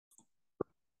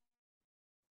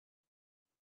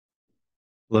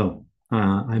Hello,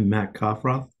 I'm Matt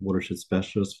Kofroth, Watershed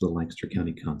Specialist for the Lancaster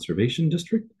County Conservation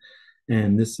District.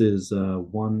 And this is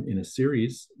one in a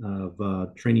series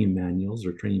of training manuals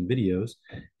or training videos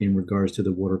in regards to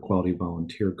the Water Quality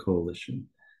Volunteer Coalition.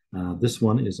 This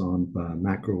one is on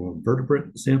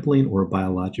macroinvertebrate sampling or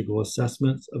biological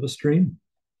assessments of a stream,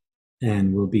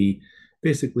 and will be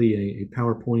basically a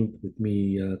PowerPoint with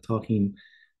me talking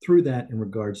through that in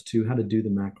regards to how to do the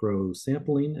macro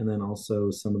sampling, and then also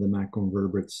some of the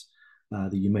macroinvertebrates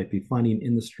that you might be finding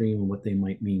in the stream and what they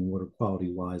might mean water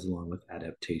quality wise, along with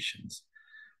adaptations.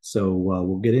 So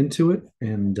we'll get into it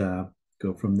and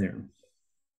go from there.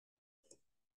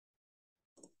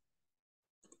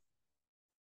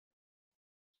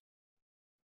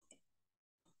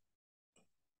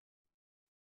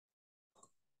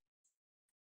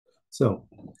 So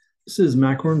this is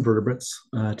macroinvertebrates,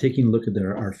 taking a look at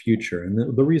our future.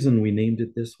 And the reason we named it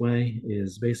this way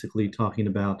is basically talking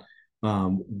about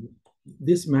um,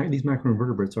 these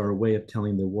macroinvertebrates are a way of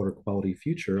telling the water quality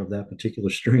future of that particular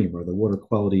stream, or the water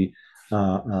quality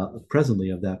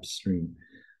presently of that stream.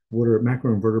 Water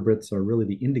macroinvertebrates are really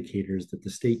the indicators that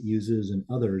the state uses and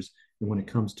others when it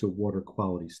comes to water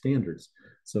quality standards.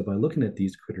 So by looking at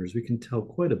these critters, we can tell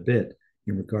quite a bit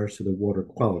in regards to the water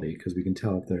quality, because we can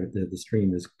tell if the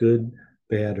stream is good,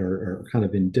 bad, or kind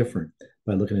of indifferent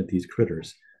by looking at these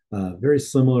critters. Very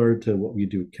similar to what we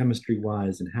do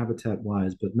chemistry-wise and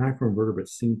habitat-wise, but macroinvertebrates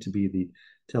seem to be the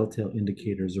telltale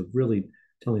indicators of really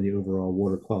telling the overall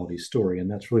water quality story, and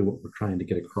that's really what we're trying to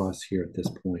get across here at this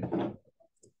point.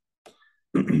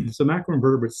 So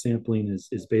macroinvertebrate sampling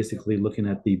is basically looking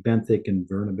at the benthic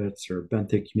invertebrates or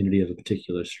benthic community of a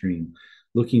particular stream,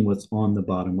 looking what's on the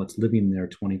bottom, what's living there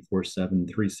 24/7,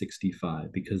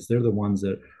 365, because they're the ones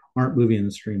that aren't moving in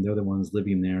the stream. They're the ones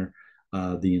living there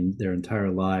their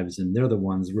entire lives, and they're the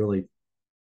ones really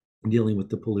dealing with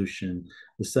the pollution,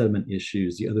 the sediment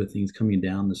issues, the other things coming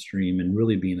down the stream, and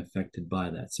really being affected by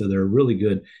that. So they're a really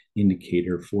good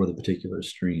indicator for the particular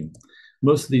stream.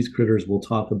 Most of these critters we'll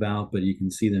talk about, but you can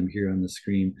see them here on the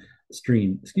screen,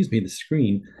 the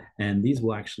screen, and these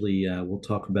will actually, we'll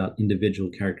talk about individual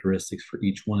characteristics for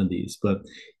each one of these, but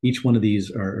each one of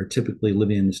these are typically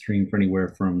living in the stream for anywhere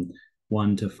from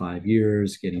 1 to 5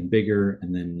 years, getting bigger,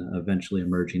 and then eventually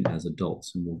emerging as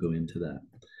adults, and we'll go into that.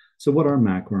 So what are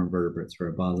macroinvertebrates, or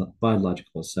a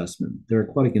biological assessment? They're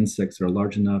aquatic insects that are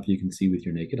large enough you can see with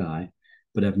your naked eye,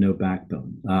 but have no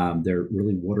backbone. They're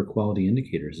really water quality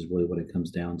indicators is really what it comes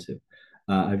down to.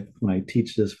 When I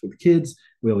teach this with kids,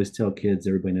 we always tell kids,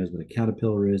 everybody knows what a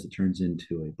caterpillar is. It turns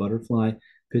into a butterfly.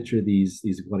 Picture these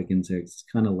aquatic insects,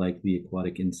 kind of like the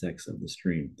aquatic insects of the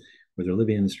stream, where they're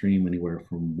living in the stream anywhere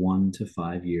from 1 to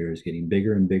 5 years, getting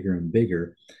bigger and bigger and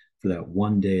bigger. For that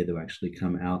one day, they'll actually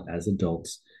come out as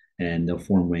adults, and they'll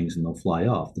form wings and they'll fly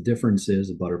off. The difference is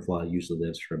a butterfly usually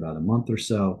lives for about a month or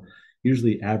so.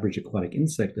 Usually, average aquatic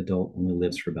insect adult only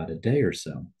lives for about a day or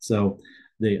so. So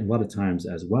they, a lot of times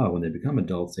as well, when they become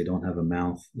adults, they don't have a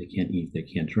mouth, they can't eat, they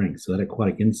can't drink. So that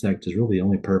aquatic insect is really the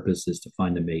only purpose is to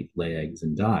find a mate, lay eggs,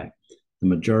 and die. The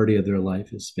majority of their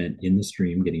life is spent in the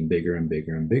stream, getting bigger and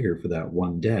bigger and bigger for that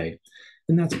one day.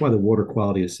 And that's why the water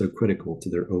quality is so critical to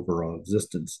their overall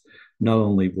existence. Not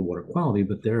only the water quality,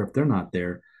 but if they're not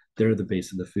there, they're the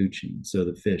base of the food chain. So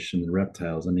the fish and the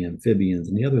reptiles and the amphibians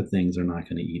and the other things are not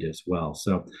going to eat as well.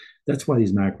 So that's why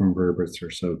these macroinvertebrates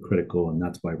are so critical, and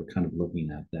that's why we're kind of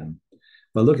looking at them.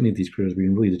 By looking at these critters, we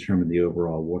can really determine the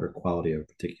overall water quality of a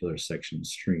particular section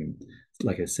stream.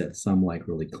 Like I said, some like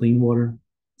really clean water,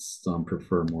 some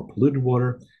prefer more polluted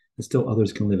water, and still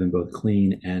others can live in both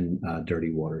clean and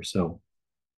dirty water. So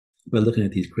by looking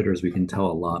at these critters, we can tell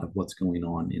a lot of what's going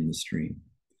on in the stream.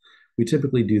 We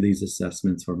typically do these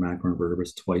assessments for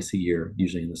macroinvertebrates twice a year,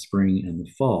 usually in the spring and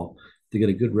the fall, to get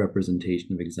a good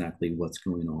representation of exactly what's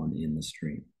going on in the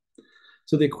stream.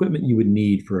 So the equipment you would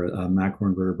need for a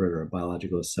macroinvertebrate or a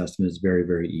biological assessment is very,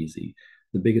 very easy.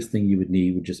 The biggest thing you would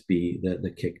need would just be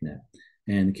the kick net.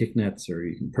 And the kick nets, or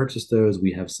you can purchase those.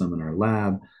 We have some in our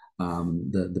lab.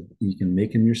 You can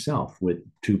make them yourself with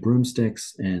 2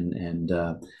 broomsticks and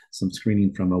some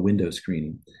screening from a window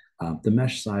screening. The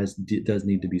mesh size does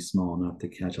need to be small enough to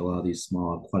catch a lot of these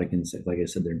small aquatic insects. Like I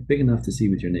said, they're big enough to see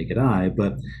with your naked eye,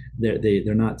 but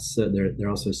they're not. They're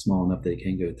also small enough they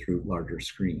can go through larger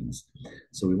screens.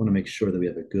 So we want to make sure that we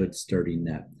have a good sturdy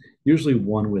net. Usually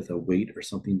one with a weight or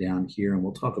something down here, and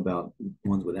we'll talk about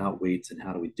ones without weights and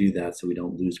how do we do that so we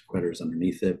don't lose critters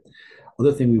underneath it.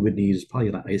 Other thing we would need is probably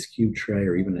an ice cube tray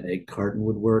or even an egg carton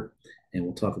would work, and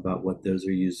we'll talk about what those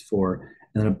are used for.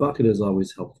 And then a bucket is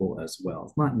always helpful as well.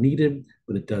 It's not needed,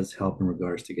 but it does help in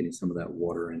regards to getting some of that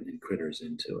water and critters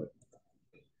into it.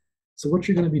 So what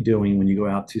you're going to be doing when you go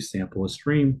out to sample a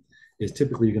stream is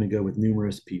typically you're going to go with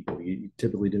numerous people. You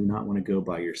typically do not want to go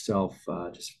by yourself,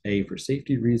 just A, for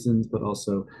safety reasons, but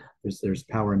also there's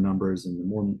power in numbers, and the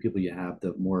more people you have,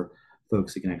 the more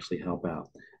folks that can actually help out.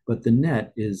 But the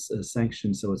net is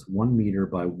sanctioned, so it's 1 meter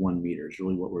by 1 meter is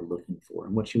really what we're looking for.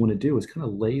 And what you want to do is kind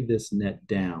of lay this net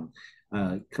down,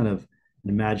 kind of an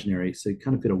imaginary, so you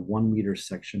kind of get a 1 meter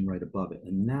section right above it,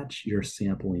 and that's your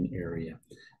sampling area.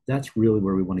 That's really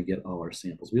where we want to get all our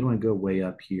samples. We don't want to go way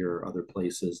up here or other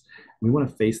places. We want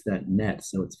to face that net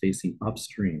so it's facing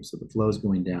upstream, so the flow is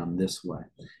going down this way.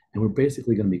 And we're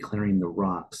basically going to be clearing the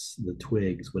rocks, the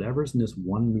twigs, whatever's in this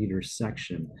 1 meter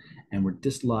section, and we're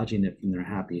dislodging it from their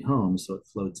happy home so it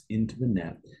floats into the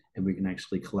net, and we can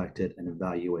actually collect it and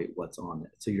evaluate what's on it.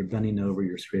 So you're bending over,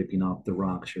 you're scraping off the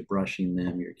rocks, you're brushing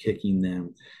them, you're kicking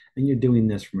them, and you're doing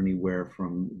this from anywhere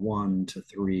from 1 to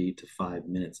 3 to 5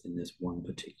 minutes in this one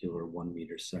particular 1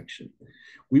 meter section.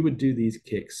 We would do these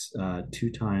kicks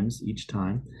 2 times each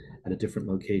time at a different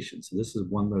location. So this is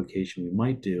one location we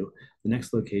might do. The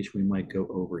next location we might go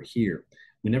over here.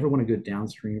 We never want to go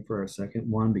downstream for our second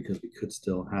one because we could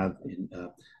still have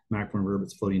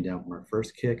macroinvertebrates floating down from our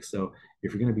first kick. So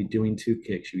if you're going to be doing 2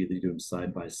 kicks, you either do them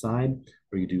side by side,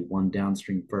 or you do one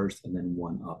downstream first and then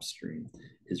one upstream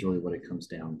is really what it comes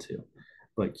down to.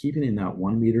 But keeping in that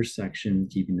 1 meter section,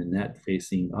 keeping the net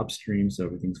facing upstream so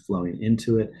everything's flowing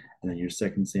into it, and then your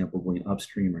second sample going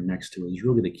upstream or next to it is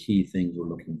really the key things we're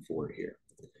looking for here.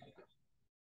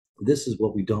 This is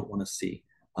what we don't want to see.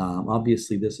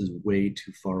 Obviously, this is way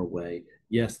too far away.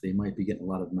 Yes, they might be getting a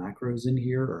lot of macros in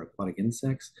here or aquatic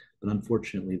insects, but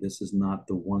unfortunately, this is not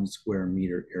the 1 square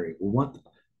meter area. We want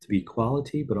to be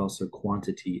quality, but also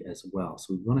quantity as well.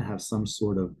 So we want to have some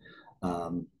sort of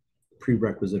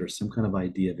prerequisite or some kind of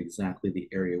idea of exactly the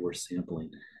area we're sampling.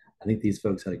 I think these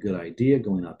folks had a good idea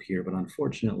going up here, but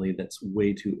unfortunately, that's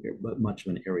way too much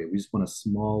of an area. We just want a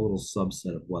small little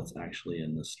subset of what's actually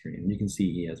in the stream. You can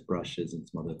see he has brushes and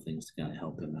some other things to kind of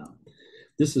help him out.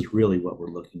 This is really what we're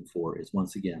looking for is,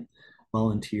 once again,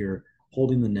 volunteer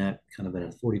holding the net kind of at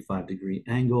a 45-degree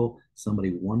angle, somebody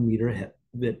 1 meter ahead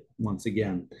of it, once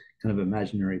again, kind of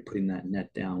imaginary putting that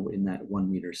net down in that 1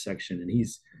 meter section. And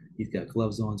he's got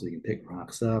gloves on so he can pick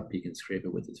rocks up, he can scrape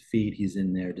it with his feet, he's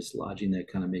in there dislodging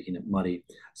it, kind of making it muddy.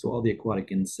 So all the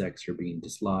aquatic insects are being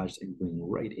dislodged and going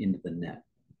right into the net.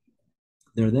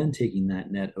 They're then taking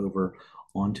that net over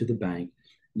onto the bank,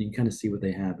 and you can kind of see what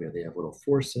they have here. They have little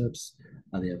forceps,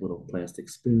 they have little plastic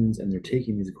spoons, and they're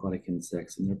taking these aquatic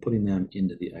insects and they're putting them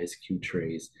into the ice cube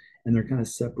trays, and they're kind of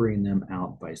separating them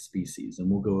out by species. And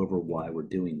we'll go over why we're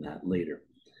doing that later.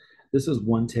 This is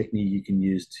one technique you can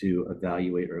use to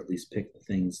evaluate or at least pick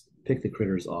the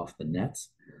critters off the nets.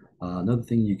 Another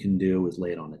thing you can do is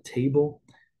lay it on a table.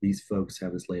 These folks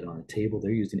have this laid on a table.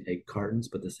 They're using egg cartons,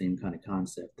 but the same kind of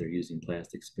concept. They're using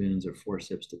plastic spoons or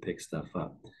forceps to pick stuff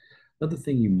up. Another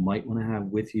thing you might want to have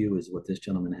with you is what this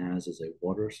gentleman has is a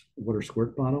water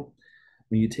squirt bottle.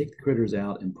 When you take the critters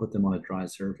out and put them on a dry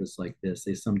surface like this,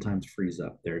 they sometimes freeze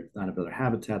up. They're out of their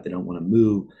habitat. They don't want to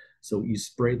move. So you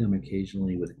spray them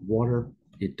occasionally with water.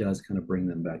 It does kind of bring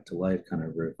them back to life, kind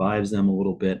of revives them a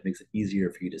little bit, makes it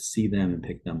easier for you to see them and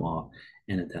pick them off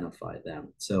and identify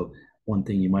them. So one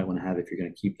thing you might want to have if you're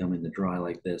going to keep them in the dry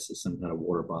like this is some kind of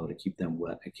water bottle to keep them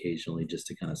wet occasionally, just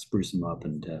to kind of spruce them up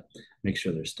and to make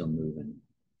sure they're still moving.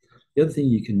 The other thing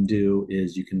you can do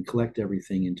is you can collect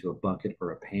everything into a bucket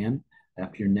or a pan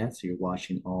after your net. So you're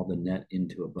washing all the net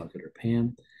into a bucket or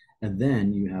pan. And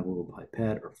then you have a little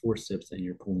pipette or forceps and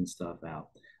you're pulling stuff out.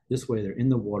 This way they're in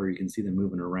the water, you can see them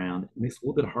moving around. It makes it a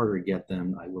little bit harder to get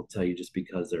them, I will tell you, just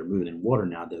because they're moving in water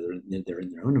now, they're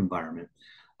in their own environment.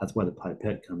 That's why the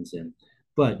pipette comes in.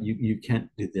 But you can't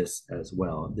do this as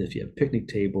well. If you have a picnic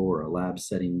table or a lab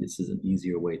setting, this is an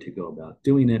easier way to go about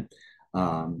doing it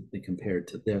compared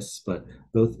to this. But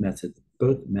both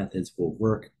methods will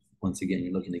work. Once again,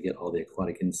 you're looking to get all the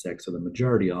aquatic insects or the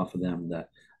majority off of them, that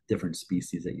different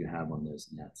species that you have on those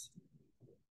nets.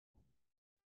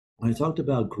 When I talked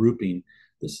about grouping,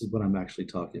 this is what I'm actually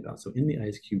talking about. So in the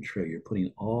ice cube tray, you're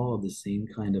putting all of the same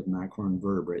kind of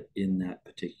macroinvertebrate in that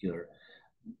particular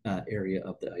area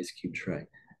of the ice cube tray.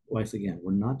 Once again,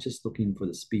 we're not just looking for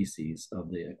the species of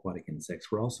the aquatic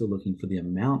insects, we're also looking for the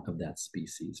amount of that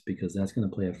species, because that's going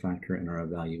to play a factor in our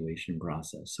evaluation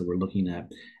process. So we're looking at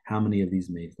how many of these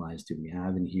mayflies do we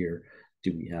have in here?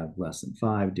 Do we have less than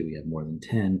 5? Do we have more than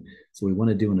 10? So we want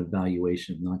to do an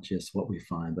evaluation of not just what we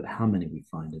find, but how many we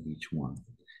find of each one.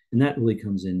 And that really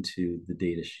comes into the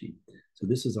data sheet. So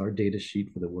this is our data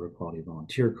sheet for the Water Quality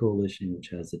Volunteer Coalition, which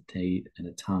has a date and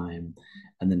a time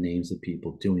and the names of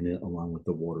people doing it, along with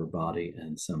the water body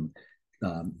and some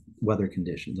weather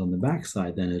conditions. On the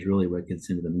backside, then, is really what gets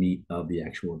into the meat of the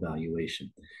actual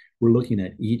evaluation. We're looking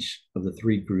at each of the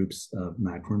three groups of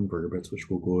macroinvertebrates, which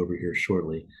we'll go over here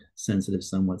shortly: sensitive,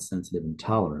 somewhat sensitive, and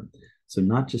tolerant. So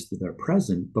not just that they're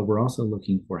present, but we're also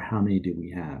looking for how many do we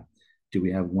have. Do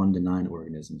we have 1 to 9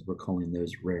 organisms? We're calling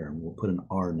those rare, and we'll put an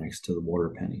R next to the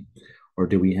water penny. Or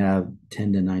do we have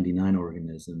 10 to 99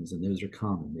 organisms, and those are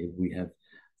common? Maybe we have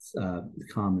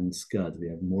common scuds. We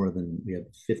have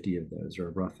 50 of those, or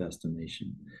a rough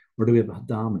estimation. Or do we have a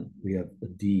dominant? We have a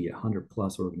D, 100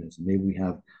 plus organisms. Maybe we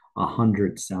have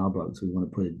 100 sow bugs. We want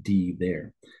to put a D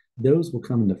there. Those will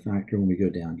come into factor when we go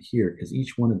down here, because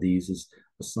each one of these is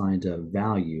assigned a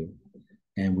value,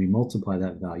 and we multiply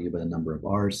that value by the number of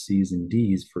R's, C's, and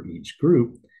D's for each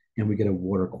group, and we get a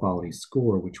water quality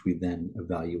score, which we then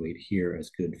evaluate here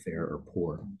as good, fair, or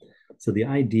poor. So the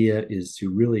idea is to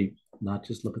really not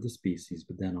just look at the species,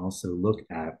 but then also look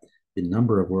at the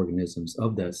number of organisms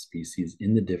of that species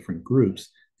in the different groups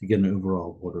to get an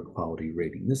overall water quality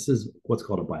rating. This is what's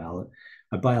called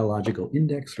a biological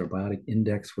index, or a biotic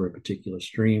index for a particular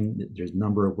stream. There's a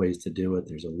number of ways to do it.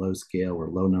 There's a low scale where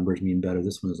low numbers mean better.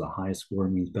 This one is a high score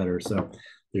means better. So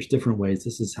there's different ways.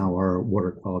 This is how our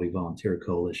Water Quality Volunteer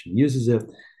Coalition uses it,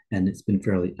 and it's been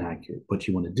fairly accurate. What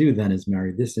you want to do then is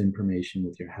marry this information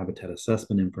with your habitat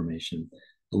assessment information,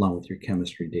 along with your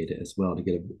chemistry data as well, to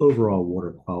get an overall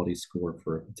water quality score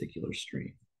for a particular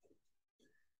stream.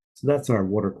 So that's our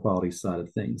water quality side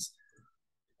of things.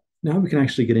 Now we can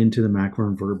actually get into the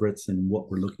macroinvertebrates and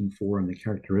what we're looking for and the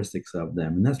characteristics of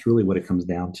them. And that's really what it comes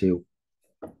down to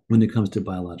when it comes to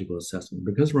biological assessment.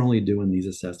 Because we're only doing these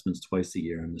assessments twice a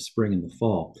year, in the spring and the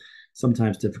fall,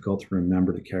 sometimes difficult to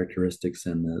remember the characteristics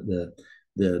and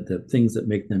the things that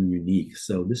make them unique.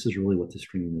 So this is really what the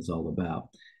stream is all about.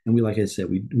 And like I said,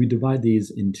 we divide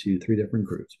these into 3 different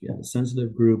groups. We have a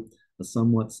sensitive group, a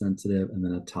somewhat sensitive, and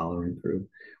then a tolerant group.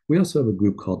 We also have a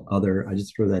group called other. I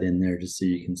just throw that in there just so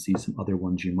you can see some other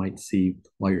ones you might see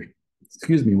while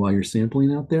you're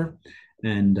sampling out there,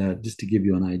 and just to give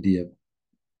you an idea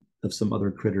of some other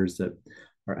critters that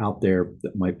are out there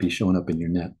that might be showing up in your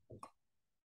net.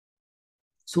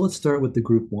 So let's start with the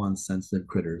group 1 sensitive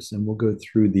critters, and we'll go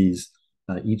through these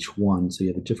each one so you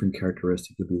have a different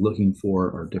characteristic you'll be looking for,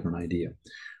 or a different idea.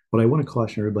 What I want to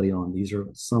caution everybody on, these are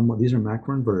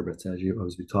macroinvertebrates,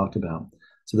 as we talked about.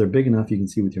 So they're big enough you can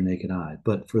see with your naked eye.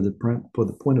 But for the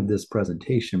point of this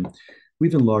presentation,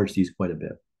 we've enlarged these quite a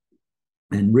bit,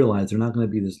 and realize they're not going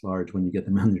to be this large when you get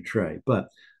them on your tray. But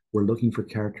we're looking for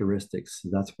characteristics. So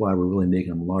that's why we're really making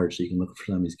them large, so you can look for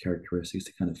some of these characteristics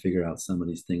to kind of figure out some of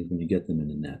these things when you get them in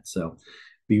the net. So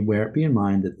be in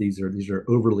mind that these are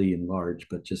overly enlarged,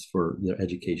 but just for their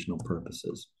educational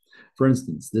purposes. For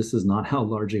instance, this is not how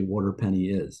large a water penny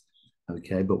is,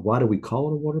 okay? But why do we call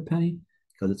it a water penny?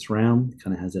 Because it's round,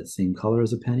 kind of has that same color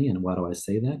as a penny. And why do I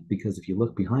say that? Because if you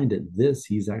look behind it,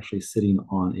 he's actually sitting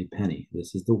on a penny.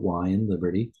 This is the Y in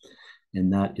Liberty,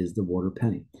 and that is the water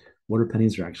penny. Water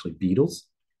pennies are actually beetles.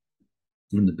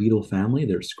 In the beetle family,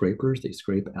 they're scrapers. They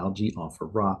scrape algae off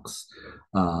of rocks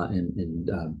and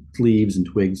leaves and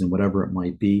twigs and whatever it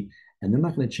might be. And they're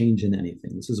not going to change in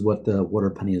anything. This is what the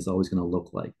water penny is always going to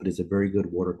look like, but it's a very good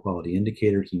water quality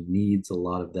indicator. He needs a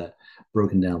lot of that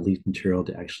broken down leaf material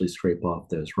to actually scrape off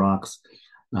those rocks.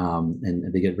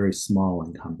 And they get very small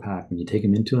and compact. When you take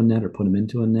them into a net or put them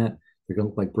into a net, they're going to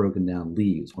look like broken down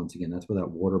leaves. Once again, that's where that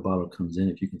water bottle comes in.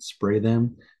 If you can spray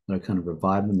them, that'll kind of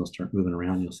revive them. They'll start moving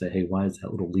around. You'll say, hey, why is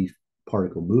that little leaf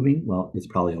particle moving? Well, it's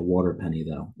probably a water penny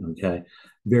though, okay?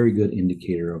 Very good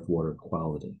indicator of water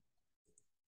quality.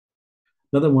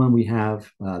 Another one we have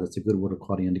that's a good water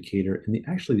quality indicator, and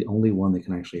actually the only one that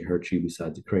can actually hurt you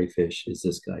besides the crayfish is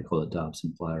this guy called a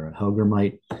Dobson fly, or a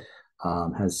helgramite.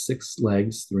 Has 6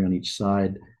 legs, 3 on each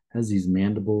side, has these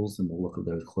mandibles, and we'll look at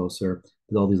those closer,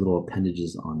 with all these little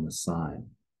appendages on the side.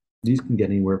 These can get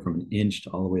anywhere from 1 inch to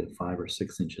all the way to 5 or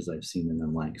 6 inches I've seen them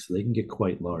in length, so they can get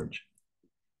quite large.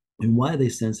 And why are they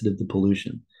sensitive to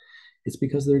pollution? It's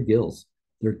because their gills.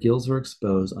 Their gills are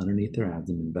exposed underneath their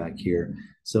abdomen back here.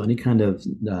 So any kind of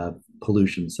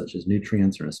pollution, such as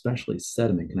nutrients or especially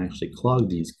sediment, can actually clog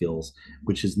these gills,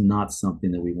 which is not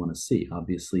something that we want to see.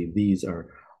 Obviously, these are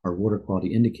water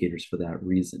quality indicators for that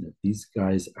reason. If these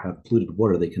guys have polluted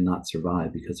water, they cannot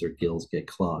survive because their gills get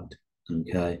clogged,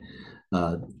 okay?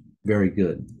 Very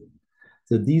good.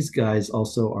 So these guys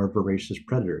also are voracious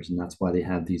predators, and that's why they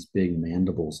have these big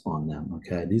mandibles on them,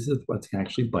 okay? These are what can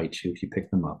actually bite you if you pick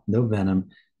them up. No venom,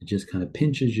 it just kind of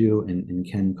pinches you and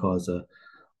can cause a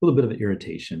little bit of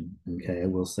irritation, okay? I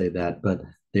will say that, but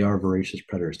they are voracious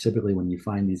predators. Typically, when you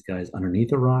find these guys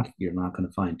underneath a rock, you're not going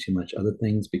to find too much other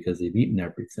things because they've eaten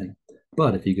everything.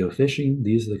 But if you go fishing,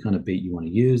 these are the kind of bait you want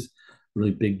to use.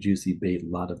 Really big, juicy bait. A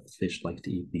lot of fish like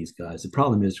to eat these guys. The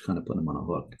problem is kind of putting them on a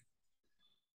hook.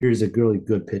 Here's a really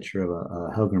good picture of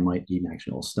a hellgrammite eating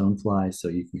actual stonefly, so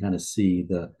you can kind of see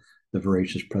the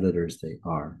voracious predators they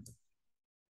are.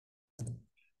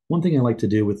 One thing I like to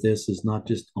do with this is not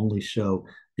just only show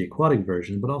the aquatic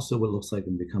version, but also what it looks like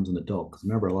when it becomes an adult. Because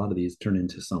remember, a lot of these turn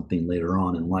into something later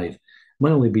on in life.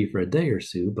 Might only be for a day or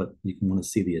two, but you can want to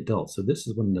see the adult. So this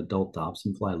is what an adult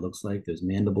dobson fly looks like. There's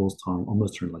mandibles, tongue,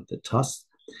 almost turn like the tusks.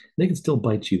 They can still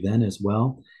bite you then as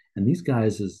well. And these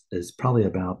guys is probably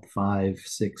about 5,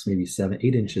 6, maybe 7,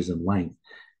 8 inches in length.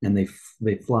 And they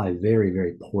fly very,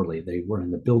 very poorly. They were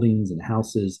in the buildings and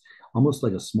houses, almost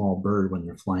like a small bird when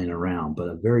they're flying around, but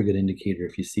a very good indicator.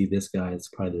 If you see this guy, it's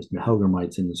probably there's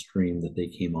hellgrammites in the stream that they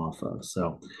came off of.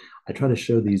 So I try to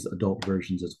show these adult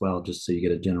versions as well, just so you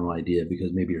get a general idea,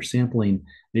 because maybe you're sampling,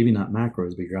 maybe not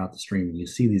macros, but you're out the stream and you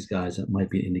see these guys, that might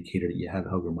be an indicator that you have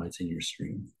hellgrammites in your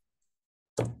stream.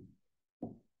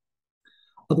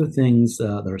 Other things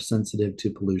that are sensitive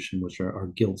to pollution, which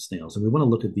are gill snails. And we want to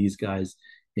look at these guys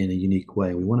in a unique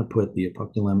way. We want to put the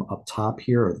operculum up top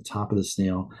here, or the top of the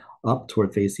snail, up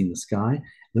toward facing the sky.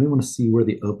 Then we want to see where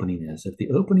the opening is. If the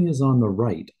opening is on the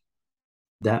right,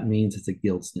 that means it's a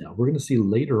gilled snail. We're going to see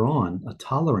later on a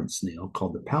tolerant snail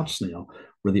called the pouch snail,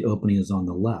 where the opening is on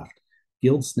the left.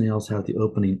 Gilled snails have the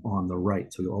opening on the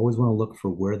right. So you always want to look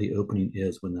for where the opening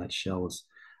is when that shell is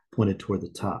pointed toward the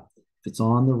top. If it's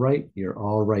on the right, you're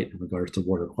all right in regards to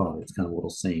water quality. It's kind of a little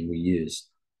saying we use.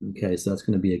 Okay, so that's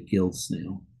going to be a gilled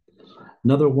snail.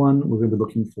 Another one we're going to be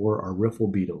looking for are riffle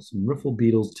beetles. And riffle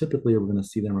beetles, typically, we're going to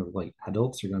see them like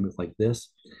adults are going to look like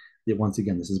this. Once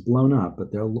again, this is blown up,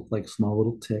 but they'll look like small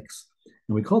little ticks.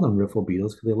 And we call them riffle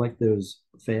beetles because they like those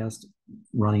fast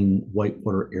running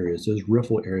whitewater areas, those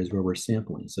riffle areas where we're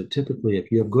sampling. So typically,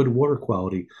 if you have good water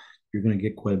quality, you're going to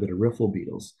get quite a bit of riffle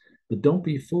beetles. But don't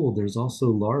be fooled, there's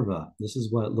also larvae. This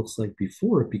is what it looks like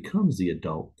before it becomes the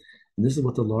adult. And this is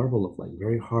what the larvae look like,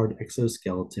 very hard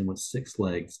exoskeleton with 6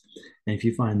 legs. And if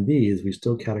you find these, we're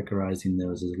still categorizing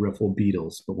those as riffle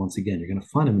beetles. But once again, you're going to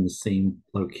find them in the same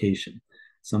location.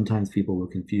 Sometimes people will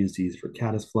confuse these for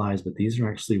caddisflies, but these are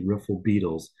actually riffle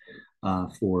beetles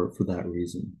for that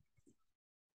reason.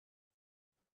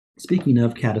 Speaking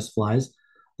of caddisflies,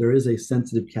 there is a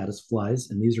sensitive caddisflies,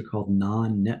 and these are called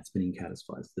non-net spinning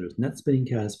caddisflies. There's net spinning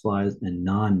caddisflies and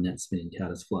non-net spinning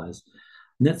caddisflies.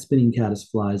 Net spinning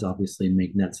caddisflies obviously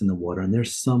make nets in the water, and they're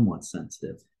somewhat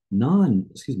sensitive.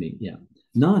 Non-net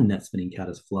spinning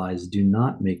caddisflies do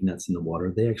not make nets in the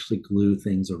water. They actually glue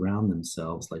things around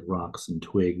themselves, like rocks and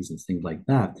twigs and things like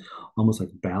that, almost like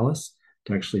ballast,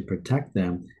 to actually protect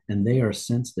them. And they are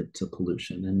sensitive to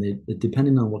pollution. And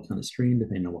depending on what kind of stream,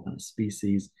 depending on what kind of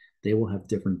species, they will have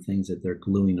different things that they're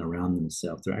gluing around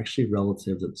themselves. They're actually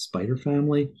relative to the spider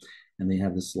family, and they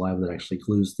have this saliva that actually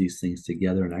glues these things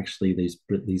together, and actually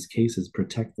these cases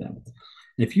protect them.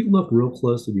 And if you look real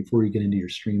closely before you get into your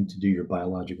stream to do your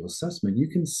biological assessment, you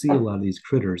can see a lot of these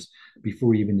critters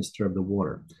before you even disturb the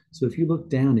water. So if you look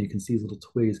down, you can see these little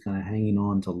twigs kind of hanging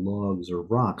on to logs or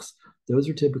rocks. Those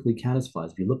are typically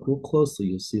caddisflies. If you look real closely,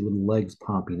 you'll see little legs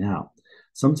popping out.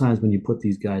 Sometimes when you put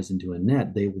these guys into a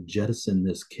net, they will jettison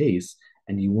this case,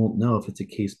 and you won't know if it's a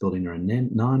case building or a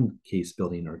non-case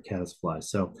building or a caddisfly.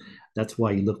 So that's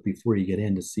why you look before you get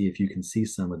in to see if you can see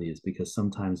some of these, because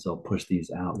sometimes they'll push these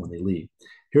out when they leave.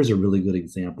 Here's a really good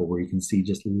example where you can see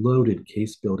just loaded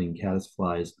case building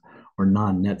caddisflies, or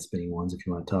non-net spinning ones, if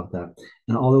you want to talk that.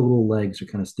 And all the little legs are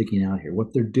kind of sticking out here.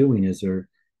 What they're doing is they're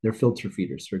filter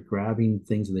feeders. They're grabbing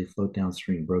things that they float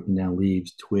downstream, broken down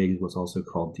leaves, twigs, what's also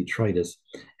called detritus,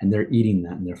 and they're eating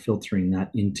that, and they're filtering that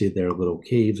into their little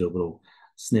caves or little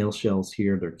snail shells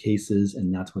here, their cases,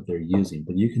 and that's what they're using.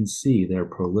 But you can see they're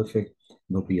prolific.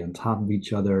 They'll be on top of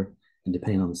each other, and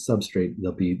depending on the substrate,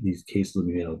 these cases will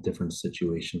be made out of different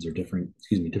situations or different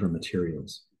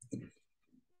materials.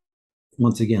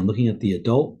 Once again, looking at the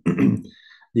adult,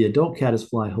 the adult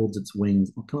caddisfly holds its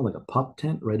wings kind of like a pup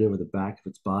tent right over the back of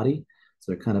its body.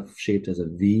 So they're kind of shaped as a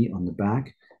V on the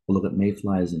back. We'll look at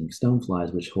mayflies and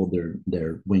stoneflies, which hold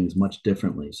their wings much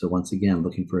differently. So once again,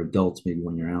 looking for adults, maybe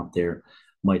when you're out there,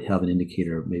 might have an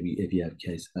indicator of maybe if you have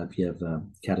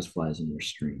caddisflies in your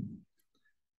stream.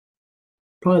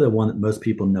 Probably the one that most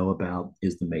people know about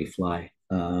is the mayfly.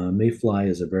 Mayfly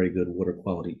is a very good water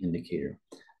quality indicator,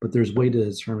 but there's a way to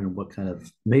determine what kind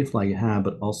of mayfly you have,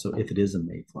 but also if it is a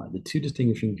mayfly. The 2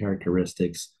 distinguishing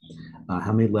characteristics,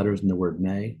 how many letters in the word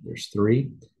may? There's 3.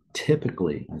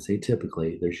 Typically, I say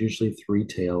typically, there's usually 3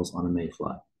 tails on a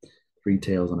mayfly. 3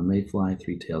 tails on a mayfly,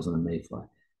 3 tails on a mayfly.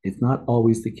 It's not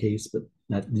always the case, but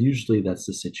That's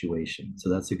the situation. So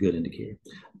that's a good indicator.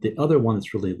 The other one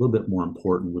that's really a little bit more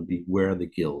important would be where are the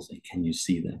gills and can you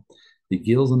see them? The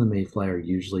gills on the mayfly are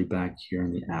usually back here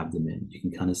in the abdomen. You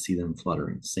can kind of see them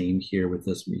fluttering. Same here with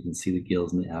this one. You can see the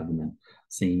gills in the abdomen.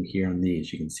 Same here on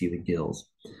these. You can see the gills.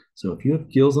 So if you have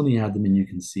gills on the abdomen, you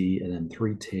can see, and then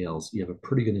three tails, you have a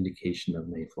pretty good indication of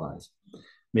mayflies.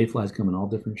 Mayflies come in all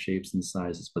different shapes and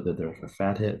sizes, whether they're a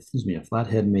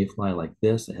flathead mayfly like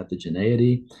this, a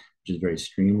heptogeneity, which is very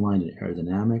streamlined and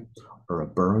aerodynamic, or a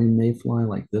burrowing mayfly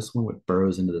like this one, which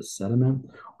burrows into the sediment,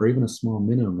 or even a small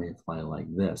minnow mayfly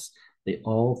like this. They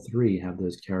all three have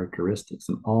those characteristics,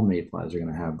 and all mayflies are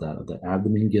going to have that of the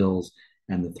abdomen gills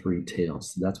and the three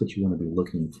tails. So that's what you want to be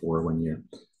looking for when you're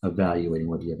evaluating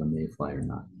whether you have a mayfly or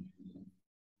not.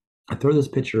 I throw this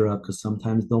picture up because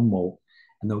sometimes they'll molt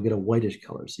and they'll get a whitish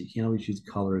color. So you can't always use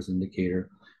color as an indicator.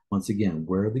 Once again,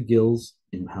 where are the gills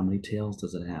and how many tails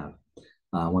does it have?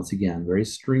 Once again, very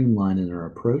streamlined in their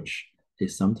approach. They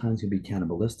sometimes can be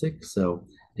cannibalistic, so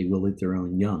they will eat their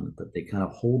own young, but they kind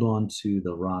of hold on to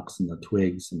the rocks and the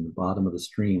twigs and the bottom of the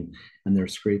stream, and they're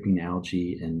scraping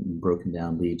algae and broken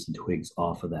down leaves and twigs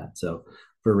off of that. So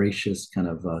voracious kind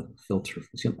of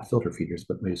filter feeders,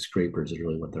 but maybe scrapers is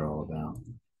really what they're all about.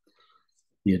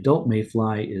 The adult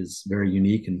mayfly is very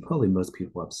unique, and probably most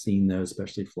people have seen those,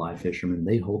 especially fly fishermen.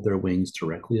 They hold their wings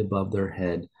directly above their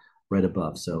head, right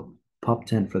above. So pup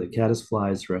tent for the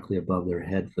caddisflies, directly above their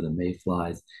head for the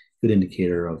mayflies. Good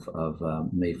indicator of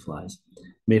mayflies.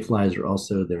 Mayflies are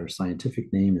also, their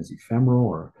scientific name is ephemeral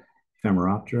or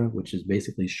Ephemeroptera, which is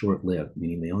basically short-lived,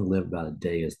 meaning they only live about a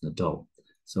day as an adult.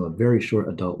 So a very short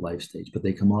adult life stage, but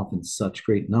they come off in such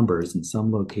great numbers. In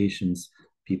some locations,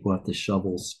 people have to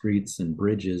shovel streets and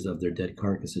bridges of their dead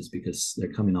carcasses because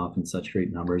they're coming off in such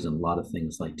great numbers, and a lot of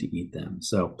things like to eat them.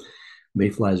 So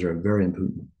mayflies are a very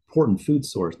important food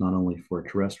source, not only for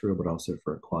terrestrial, but also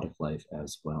for aquatic life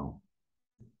as well.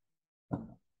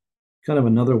 Kind of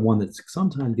another one that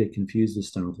sometimes get confused with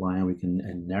stonefly, and we can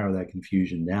narrow that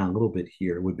confusion down a little bit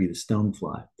here, would be the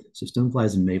stonefly. So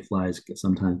stoneflies and mayflies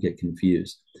sometimes get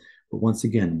confused. But once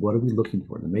again, what are we looking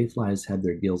for? The mayflies had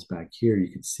their gills back here.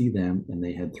 You could see them, and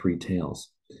they had three tails.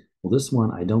 Well, this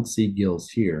one, I don't see gills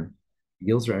here. The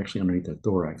gills are actually underneath the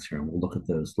thorax here, and we'll look at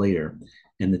those later.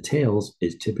 And the tails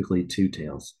is typically two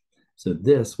tails. So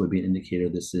this would be an indicator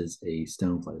this is a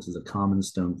stonefly. This is a common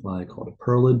stonefly called a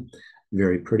pearlid.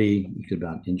 Very pretty, you could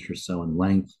about an inch or so in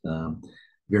length.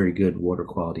 Very good water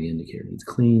quality indicator. It's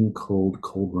clean, cold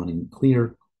running,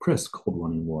 clear, crisp, cold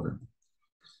running water.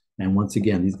 And once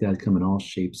again, these guys come in all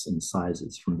shapes and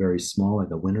sizes, from very small,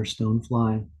 like a winter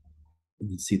stonefly. You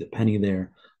can see the penny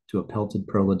there, to a pelted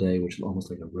pearlidae, which is almost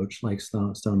like a roach-like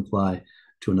stonefly,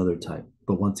 to another type.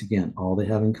 But once again, all they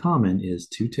have in common is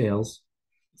two tails.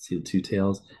 See the two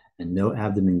tails, and no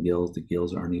abdomen gills. The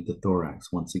gills are underneath the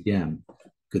thorax. Once again,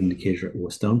 good indicator of a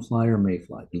stonefly or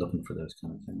mayfly. Be looking for those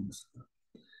kind of things.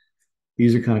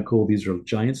 These are kind of cool. These are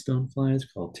giant stoneflies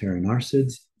called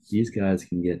pteronarcids. These guys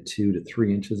can get 2 to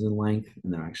 3 inches in length,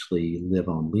 and they actually live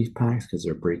on leaf packs because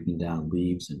they're breaking down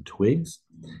leaves and twigs.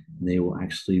 And they will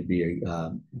actually be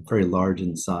very large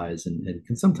in size and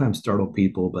can sometimes startle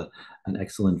people, but an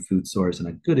excellent food source and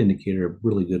a good indicator of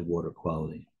really good water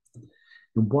quality.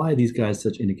 And why are these guys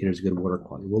such indicators of good water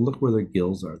quality? Well, look where their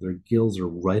gills are. Their gills are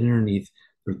right underneath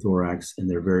their thorax, and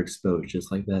they're very exposed,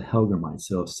 just like that hellgrammite.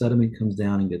 So if sediment comes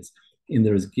down and gets in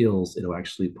those gills, it'll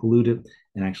actually pollute it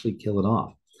and actually kill it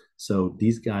off. So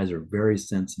these guys are very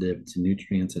sensitive to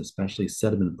nutrients and especially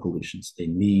sediment pollutions. They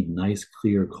need nice,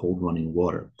 clear, cold running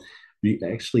water.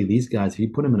 These guys, if you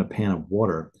put them in a pan of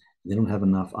water, they don't have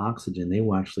enough oxygen, they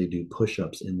will actually do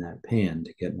push-ups in that pan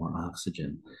to get more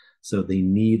oxygen. So they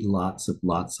need lots of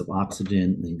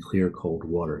oxygen and clear, cold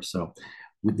water. So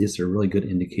these are really good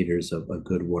indicators of a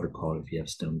good water quality if you have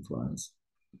stoneflies.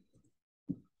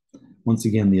 Once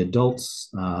again, the adults,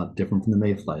 different from the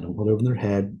mayfly, don't hold over their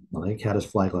head. Like a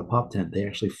caddisfly, like a pop tent, they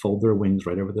actually fold their wings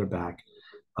right over their back,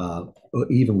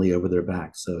 evenly over their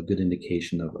back. So a good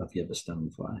indication of if you have a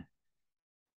stonefly.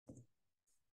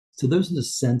 So those are the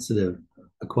sensitive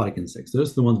aquatic insects.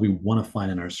 Those are the ones we want to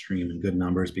find in our stream in good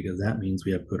numbers, because that means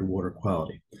we have good water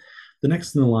quality. The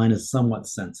next in the line is somewhat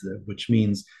sensitive, which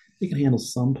means they can handle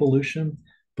some pollution,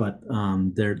 but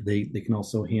they can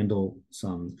also handle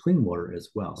some clean water as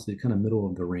well. So they're kind of middle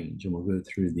of the range, and we'll go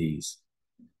through these.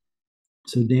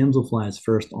 So damselfly is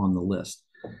first on the list.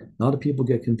 A lot of people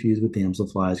get confused with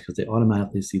damselflies because they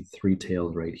automatically see 3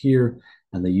 tails right here,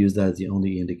 and they use that as the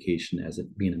only indication as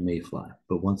it being a mayfly.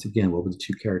 But once again, what were the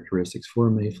 2 characteristics for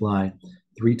a mayfly?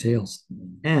 3 tails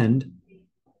and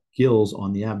gills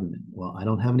on the abdomen. Well, I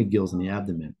don't have any gills in the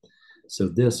abdomen. So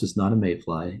this is not a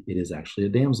mayfly. It is actually a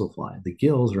damselfly. The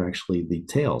gills are actually the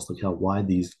tails. Look how wide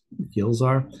these gills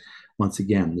are. Once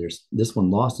again, there's this one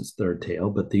lost its third tail,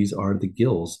 but these are the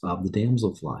gills of the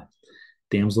damselfly.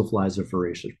 Damselflies are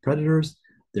voracious predators.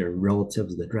 They're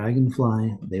relatives of the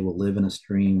dragonfly. They will live in a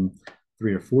stream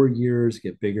 3 or 4 years,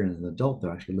 get bigger, and as an adult,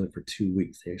 they'll actually live for 2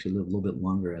 weeks. They actually live a little bit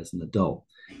longer as an adult.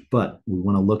 But we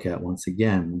want to look at, once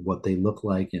again, what they look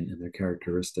like and their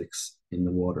characteristics in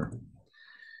the water.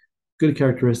 Good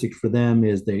characteristic for them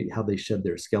is how they shed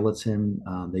their skeleton.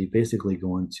 They basically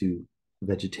go into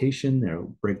vegetation.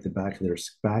 They'll break the back of their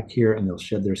back here, and they'll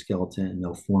shed their skeleton, and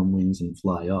they'll form wings and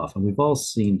fly off. And we've all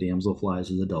seen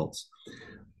damselflies as adults.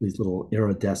 These little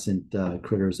iridescent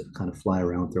critters that kind of fly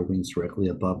around with their wings directly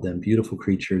above them. Beautiful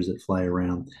creatures that fly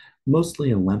around,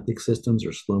 mostly in lymphic systems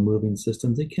or slow-moving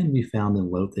systems. They can be found in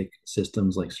lothic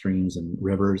systems like streams and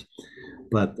rivers,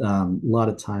 but a lot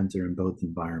of times they're in both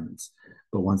environments.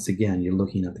 But once again, you're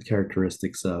looking at the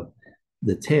characteristics of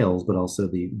the tails, but also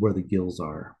where the gills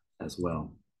are as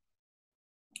well.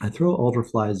 I throw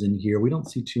alderflies in here. We don't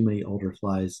see too many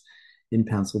alderflies in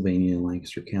Pennsylvania and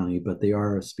Lancaster County, but they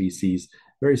are a species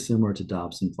very similar to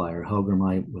Dobsonfly or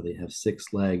Helgramite, where they have 6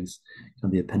 legs, kind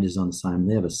of the appendages on the side.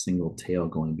 They have a single tail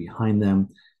going behind them,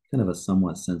 kind of a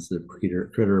somewhat sensitive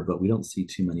critter, but we don't see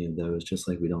too many of those, just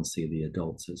like we don't see the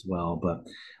adults as well. But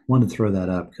wanted to throw that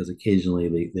up because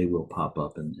occasionally they will pop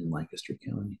up in Lancaster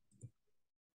County.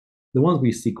 The ones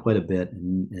we see quite a bit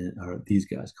are these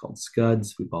guys called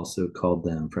scuds. We've also called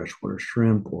them freshwater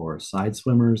shrimp or side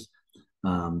swimmers.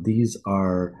 These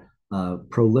are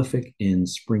prolific in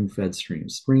spring-fed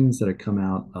streams, springs that have come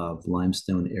out of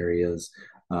limestone areas,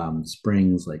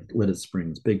 springs like Lititz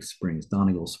Springs, Big Springs,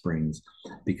 Donegal Springs,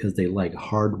 because they like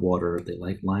hard water, they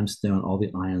like limestone, all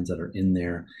the ions that are in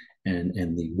there, and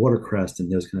the watercress and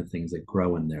those kind of things that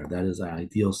grow in there. That is an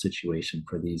ideal situation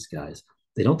for these guys.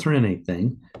 They don't turn in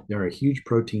anything. They're a huge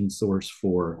protein source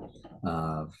for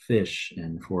fish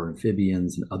and for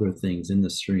amphibians and other things in the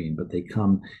stream, but they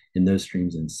come in those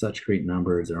streams in such great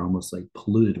numbers. They're almost like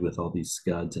polluted with all these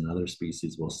scuds and other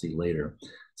species we'll see later.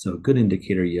 So a good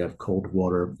indicator you have cold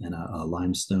water and a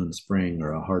limestone spring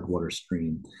or a hard water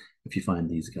stream if you find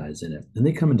these guys in it. And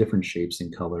they come in different shapes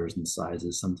and colors and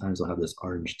sizes. Sometimes they'll have this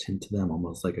orange tint to them,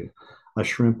 almost like a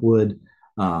shrimp would.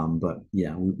 But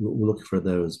yeah, we look for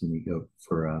those when we go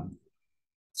for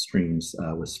streams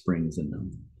with springs in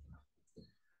them.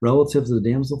 Relatives of the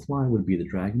damselfly would be the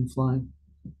dragonfly.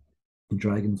 The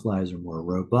dragonflies are more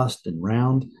robust and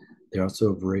round. They're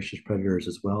also voracious predators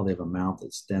as well. They have a mouth that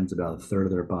extends about a third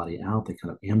of their body out. They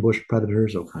kind of ambush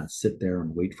predators. They'll kind of sit there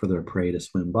and wait for their prey to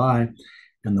swim by,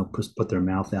 and they'll put their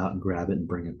mouth out and grab it and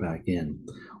bring it back in.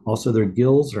 Also, their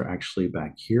gills are actually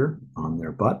back here on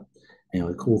their butt. And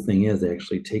the cool thing is they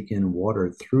actually take in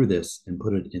water through this and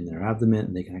put it in their abdomen,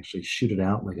 and they can actually shoot it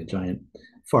out like a giant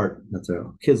fart. That's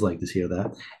how kids like to hear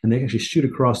that. And they can actually shoot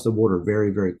across the water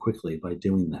very, very quickly by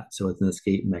doing that. So it's an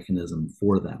escape mechanism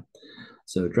for them.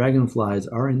 So dragonflies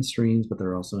are in streams, but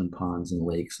they're also in ponds and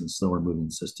lakes and slower moving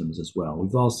systems as well.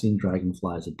 We've all seen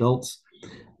dragonflies adults.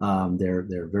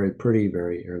 They're very pretty,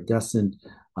 very iridescent.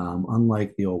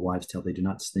 Unlike the old wives' tale, they do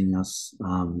not sting us,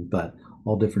 but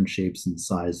all different shapes and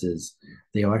sizes.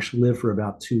 They actually live for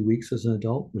about 2 weeks as an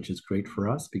adult, which is great for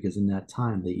us because in that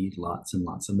time they eat lots and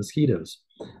lots of mosquitoes.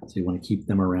 So you want to keep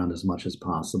them around as much as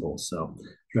possible. So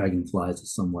dragonfly is a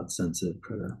somewhat sensitive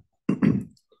critter.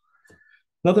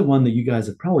 Another one that you guys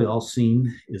have probably all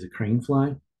seen is a crane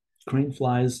fly. Crane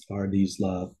flies are these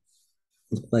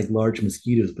like large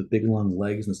mosquitoes with big long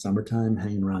legs in the summertime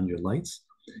hanging around your lights.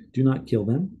 Do not kill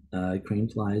them. Crane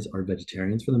flies are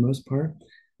vegetarians for the most part.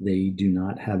 They do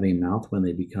not have a mouth when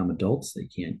they become adults. They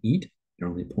can't eat. Their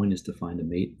only point is to find a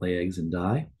mate, lay eggs, and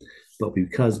die. But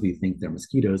because we think they're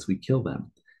mosquitoes, we kill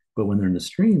them. But when they're in the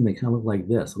stream, they kind of look like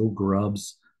this, little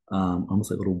grubs,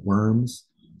 almost like little worms.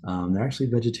 They're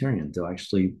actually vegetarian. They'll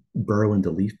actually burrow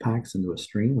into leaf packs into a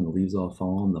stream when the leaves all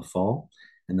fall in the fall,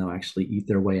 and they'll actually eat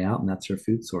their way out, and that's their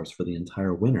food source for the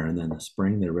entire winter. And then in the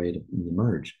spring, they're ready to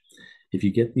emerge. If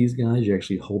you get these guys, you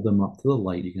actually hold them up to the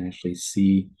light, you can actually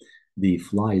see the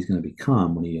fly he's going to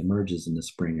become when he emerges in the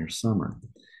spring or summer.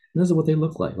 And this is what they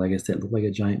look like. Like I said, look like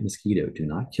a giant mosquito. Do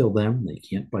not kill them. They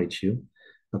can't bite you.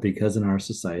 But because in our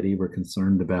society, we're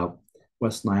concerned about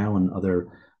West Nile and other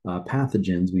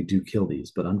pathogens, we do kill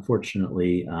these. But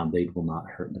unfortunately, they will not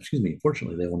hurt.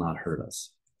 Fortunately, they will not hurt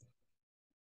us.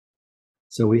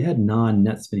 So we had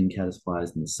non-net spinning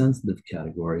caddisflies in the sensitive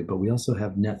category, but we also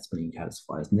have net spinning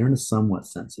caddisflies, and they're in a somewhat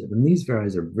sensitive. And these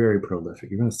guys are very prolific.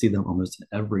 You're going to see them almost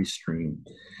in every stream.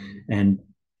 And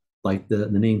like the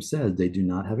name says, they do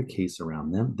not have a case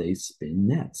around them. They spin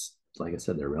nets. Like I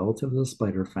said, they're relative to the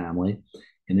spider family.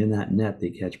 And in that net, they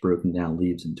catch broken down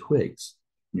leaves and twigs.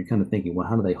 And you're kind of thinking, well,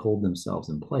 how do they hold themselves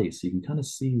in place? So you can kind of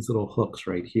see these little hooks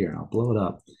right here. I'll blow it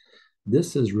up.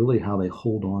 This is really how they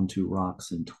hold on to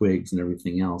rocks and twigs and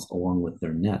everything else along with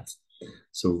their nets.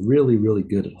 So really, really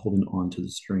good at holding on to the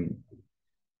stream.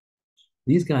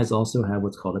 These guys also have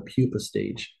what's called a pupa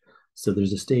stage. So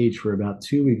there's a stage for about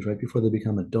 2 weeks right before they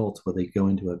become adults where they go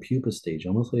into a pupa stage,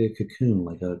 almost like a cocoon,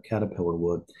 like a caterpillar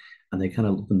would, and they kind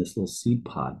of live in this little seed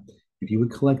pod. If you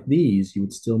would collect these, you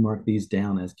would still mark these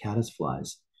down as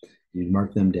caddisflies. You'd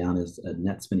mark them down as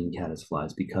net spinning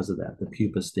caddisflies because of that, the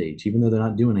pupa stage. Even though they're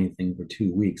not doing anything for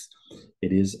 2 weeks,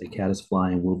 it is a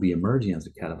caddisfly and will be emerging as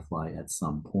a caddisfly at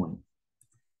some point.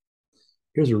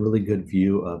 Here's a really good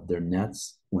view of their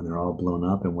nets when they're all blown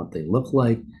up and what they look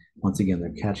like. Once again,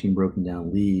 they're catching broken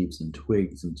down leaves and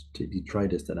twigs and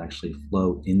detritus that actually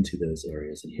flow into those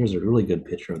areas. And here's a really good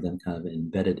picture of them kind of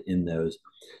embedded in those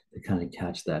to kind of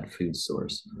catch that food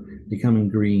source. Becoming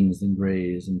greens and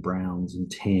grays and browns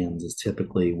and tans is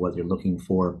typically what you're looking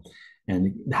for.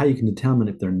 And how you can determine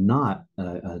if they're not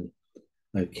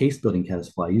a case building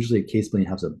caddisfly, usually a case building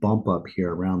has a bump up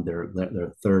here around their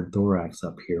third thorax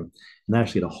up here, and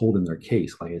actually to hold in their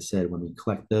case. Like I said, when we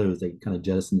collect those, they kind of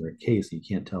jettison their case. So you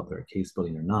can't tell if they're a case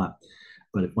building or not.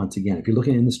 But once again, if you're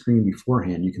looking in the stream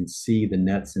beforehand, you can see the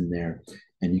nets in there,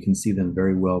 and you can see them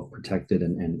very well protected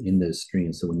and in those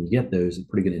streams. So when you get those, a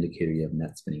pretty good indicator you have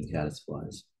net spinning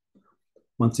caddisflies.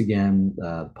 Once again,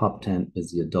 pop tent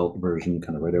is the adult version,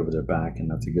 kind of right over their back, and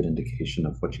that's a good indication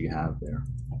of what you have there.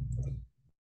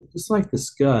 Just like the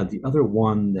scud, the other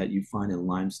one that you find in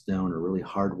limestone or really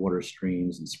hard water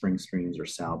streams and spring streams are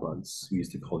sow bugs. We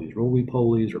used to call these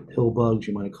roly-polies or pill bugs,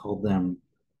 you might have called them.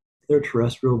 They're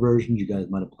terrestrial versions you guys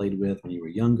might have played with when you were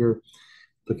younger,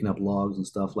 picking up logs and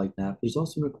stuff like that. There's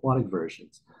also aquatic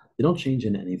versions. They don't change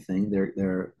in anything.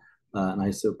 They're an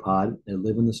isopod. They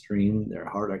live in the stream. They're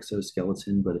a hard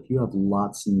exoskeleton. But if you have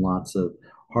lots and lots of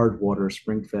hard water,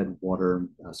 spring-fed water,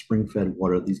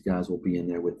 these guys will be in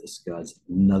there with the scuds.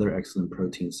 Another excellent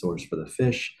protein source for the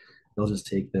fish. They'll just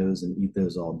take those and eat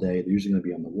those all day. They're usually going to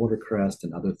be on the watercress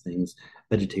and other things,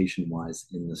 vegetation-wise,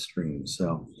 in the stream.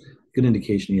 So good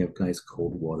indication you have nice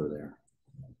cold water there.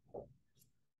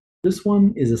 This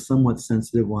one is a somewhat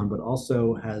sensitive one, but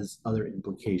also has other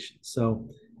implications. So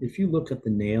if you look at the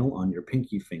nail on your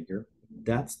pinky finger,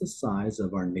 that's the size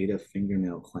of our native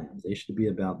fingernail clams. They should be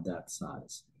about that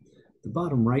size. The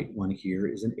bottom right one here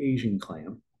is an Asian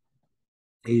clam.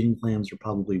 Asian clams are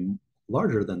probably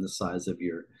larger than the size of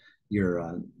your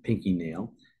pinky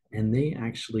nail, and they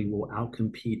actually will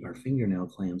outcompete our fingernail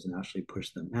clams and actually push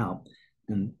them out.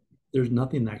 And there's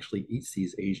nothing that actually eats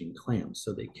these Asian clams,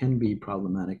 so they can be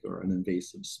problematic or an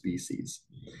invasive species.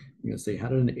 You're gonna say, how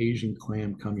did an Asian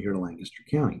clam come here to Lancaster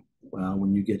County? Well,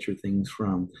 when you get your things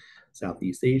from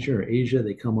Southeast Asia or Asia,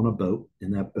 they come on a boat,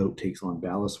 and that boat takes on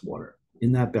ballast water.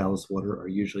 In that ballast water are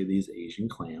usually these Asian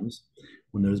clams.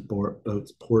 When those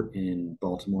boats port in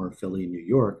Baltimore, Philly, New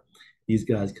York, these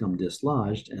guys come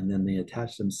dislodged, and then they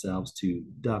attach themselves to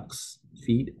ducks'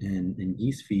 feet and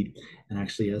geese feet. And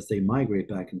actually, as they migrate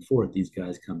back and forth, these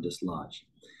guys come dislodged.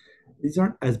 These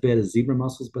aren't as bad as zebra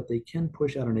mussels, but they can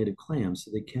push out our native clams,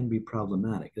 so they can be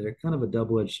problematic. They're kind of a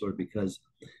double-edged sword because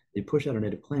they push out our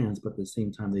native clams, but at the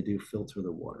same time, they do filter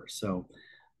the water. So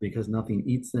because nothing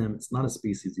eats them, it's not a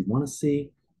species you want to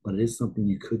see, but it is something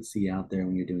you could see out there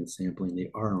when you're doing sampling. They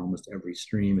are in almost every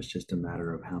stream. It's just a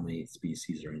matter of how many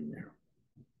species are in there.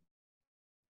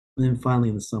 And then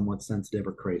finally, the somewhat sensitive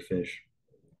or crayfish.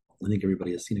 I think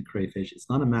everybody has seen a crayfish. It's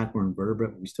not a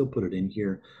macroinvertebrate, but we still put it in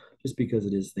here just because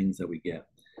it is things that we get.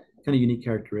 Kind of unique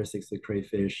characteristics of the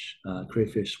crayfish.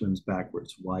 Crayfish swims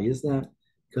backwards. Why is that?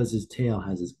 Because his tail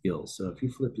has his gills. So if you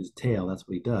flip his tail, that's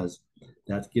what he does.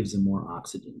 That gives him more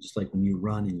oxygen. Just like when you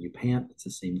run and you pant, it's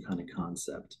the same kind of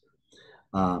concept.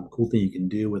 Cool thing you can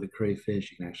do with a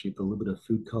crayfish, you can actually put a little bit of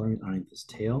food coloring underneath his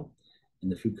tail,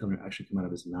 and the food coloring actually come out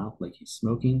of his mouth like he's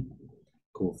smoking.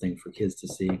 Cool thing for kids to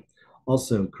see.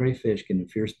 Also, crayfish get in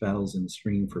fierce battles in the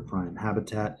stream for prime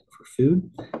habitat for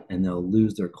food, and they'll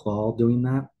lose their claw doing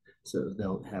that. So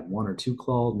they'll have one or two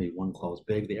claws, maybe one claw is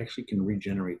big. They actually can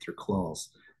regenerate their claws,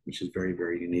 which is very,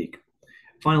 very unique.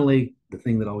 Finally, the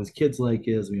thing that always kids like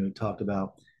is we talked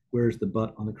about where's the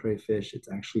butt on the crayfish.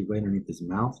 It's actually right underneath his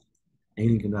mouth.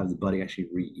 Anything comes out of his butt, he actually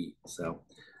re-eat. So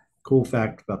cool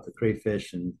fact about the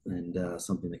crayfish and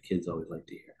something that kids always like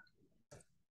to hear.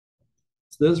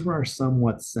 So those were our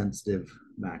somewhat sensitive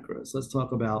macros. Let's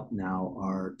talk about now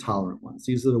our tolerant ones.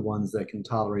 These are the ones that can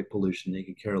tolerate pollution. They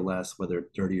can care less whether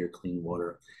it's dirty or clean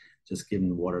water. Just give them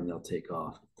the water and they'll take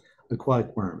off.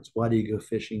 aquatic worms. Why do you go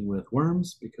fishing with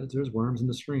worms? Because there's worms in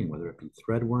the stream, whether it be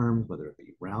thread worms, whether it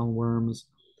be roundworms.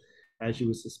 As you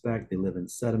would suspect, they live in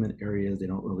sediment areas. They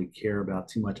don't really care about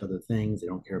too much other things. They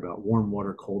don't care about warm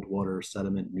water, cold water,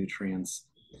 sediment, nutrients.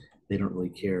 They don't really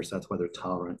care. So that's why they're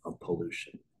tolerant of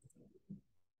pollution.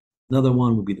 Another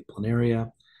one would be the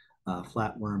planaria,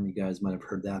 flatworm. You guys might have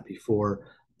heard that before.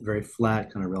 Very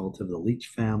flat, kind of relative to the leech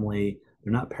family.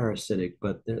 They're not parasitic,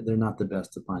 but they're not the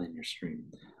best to find in your stream.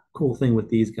 Cool thing with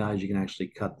these guys, you can actually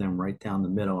cut them right down the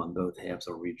middle and both halves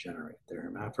will regenerate. They're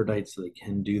hermaphrodites, so they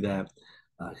can do that.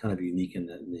 Kind of unique in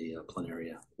the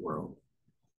planaria world.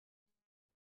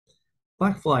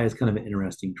 Black fly is kind of an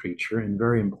interesting creature and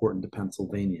very important to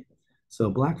Pennsylvania. So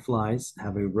black flies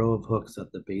have a row of hooks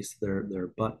at the base of their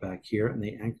butt back here, and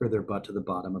they anchor their butt to the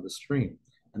bottom of the stream.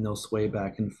 And they'll sway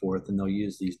back and forth, and they'll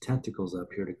use these tentacles up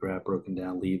here to grab broken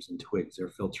down leaves and twigs. They're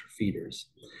filter feeders.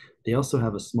 They also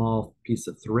have a small piece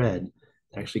of thread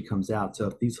that actually comes out. So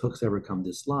if these hooks ever come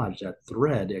dislodged, that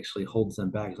thread actually holds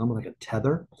them back. It's almost like a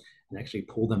tether, and actually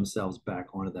pull themselves back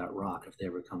onto that rock if they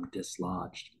ever come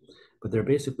dislodged. But they're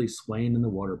basically swaying in the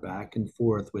water back and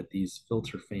forth with these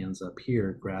filter fans up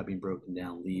here, grabbing broken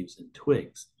down leaves and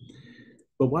twigs.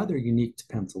 But why they're unique to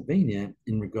Pennsylvania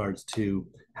in regards to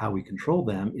how we control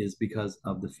them is because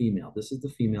of the female. This is the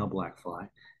female black fly,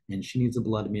 and she needs a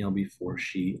blood meal before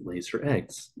she lays her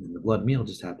eggs. And the blood meal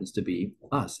just happens to be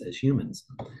us as humans.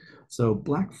 So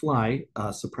black fly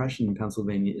suppression in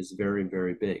Pennsylvania is very,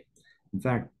 very big. In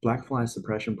fact, black fly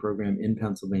suppression program in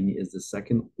Pennsylvania is the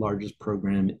second largest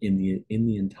program in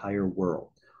the entire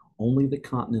world. Only the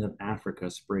continent of Africa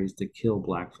sprays to kill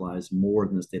black flies more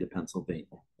than the state of Pennsylvania.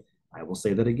 I will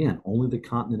say that again, only the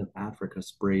continent of Africa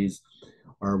sprays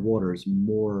our waters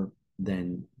more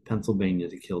than Pennsylvania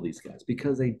to kill these guys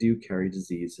because they do carry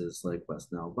diseases like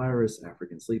West Nile virus,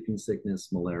 African sleeping sickness,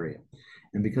 malaria.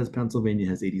 And because Pennsylvania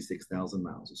has 86,000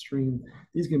 miles of stream,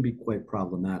 these can be quite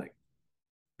problematic.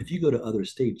 If you go to other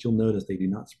states, you'll notice they do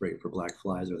not spray for black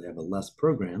flies, or they have a less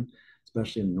program,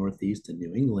 especially in the Northeast and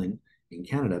New England, in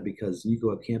Canada, because you go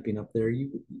up camping up there,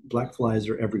 black flies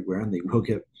are everywhere and they will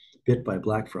get bit by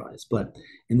black flies. But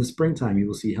in the springtime, you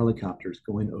will see helicopters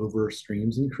going over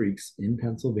streams and creeks in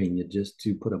Pennsylvania just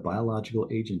to put a biological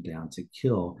agent down to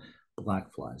kill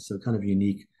black flies. So kind of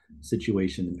unique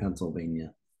situation in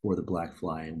Pennsylvania for the black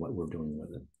fly and what we're doing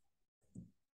with it.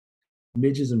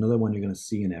 Midges are another one you're going to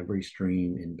see in every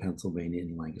stream in Pennsylvania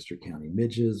and Lancaster County.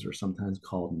 Midges, or sometimes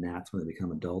called gnats when they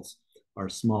become adults, are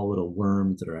small little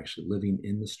worms that are actually living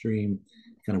in the stream,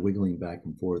 kind of wiggling back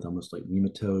and forth, almost like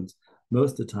nematodes.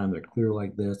 Most of the time they're clear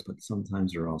like this, but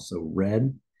sometimes they're also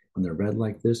red. When they're red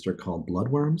like this, they're called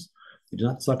bloodworms. They do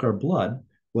not suck our blood.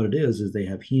 What it is they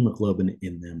have hemoglobin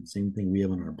in them. Same thing we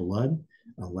have in our blood.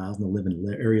 Allows them to live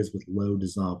in areas with low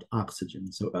dissolved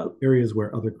oxygen. So areas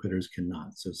where other critters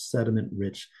cannot. So sediment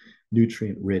rich,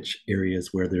 nutrient rich areas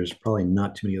where there's probably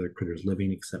not too many other critters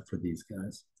living except for these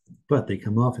guys. But they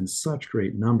come off in such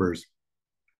great numbers.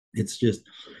 It's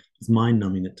mind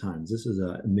numbing at times. This is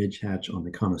a midge hatch on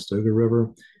the Conestoga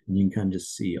River, and you can kind of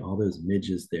just see all those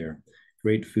midges there.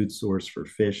 Great food source for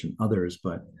fish and others,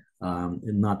 but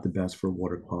not the best for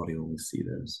water quality when we see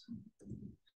those.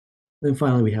 Then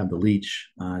finally, we have the leech.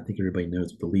 I think everybody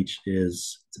knows what the leech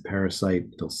is. It's a parasite.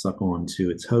 It'll suck on to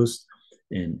its host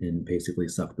and basically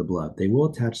suck the blood. They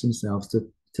will attach themselves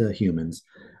to humans.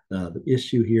 The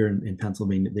issue here in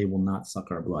Pennsylvania, they will not suck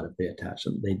our blood if they attach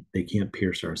them. They can't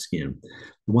pierce our skin.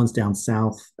 The ones down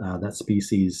south, that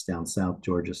species down south,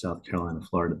 Georgia, South Carolina,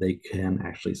 Florida, they can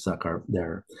actually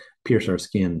pierce our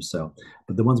skin. So,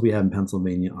 but the ones we have in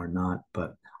Pennsylvania are not.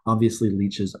 But obviously,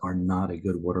 leeches are not a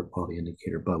good water quality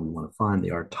indicator, but we want to find they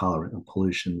are tolerant of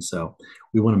pollution. So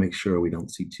we want to make sure we don't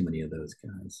see too many of those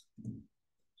guys.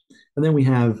 And then we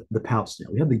have the pouch snail.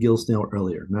 We had the gill snail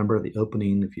earlier. Remember the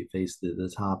opening, if you face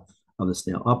the top of the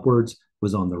snail upwards,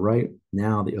 was on the right.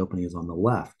 Now the opening is on the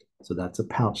left. So that's a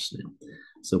pouch snail.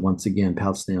 So once again,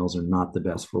 pouch snails are not the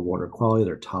best for water quality.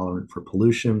 They're tolerant for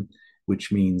pollution,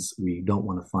 which means we don't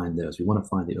want to find those. We want to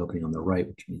find the opening on the right,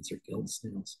 which means they're gilled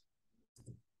snails.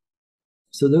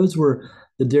 So those were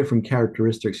the different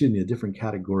characteristics, the different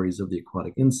categories of the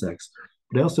aquatic insects.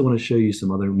 But I also want to show you some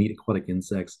other neat aquatic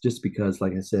insects, just because,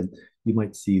 like I said, you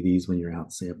might see these when you're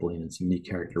out sampling. It's unique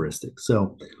characteristics.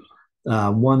 So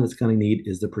one that's kind of neat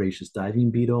is the predaceous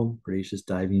diving beetle. Predaceous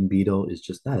diving beetle is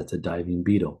just that. It's a diving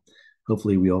beetle.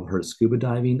 Hopefully we all heard of scuba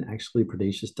diving. Actually,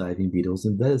 predaceous diving beetles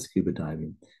invented scuba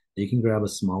diving. They can grab a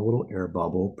small little air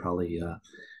bubble, probably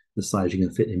the size you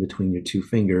can fit in between your two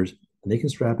fingers, and they can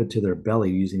strap it to their belly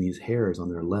using these hairs on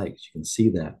their legs. You can see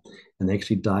that. And they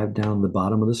actually dive down the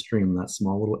bottom of the stream, that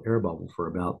small little air bubble, for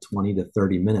about 20 to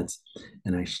 30 minutes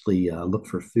and actually look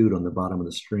for food on the bottom of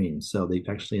the stream. So they've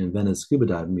actually invented scuba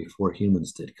diving before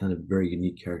humans did, kind of a very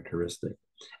unique characteristic.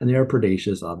 And they are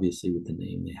predaceous, obviously, with the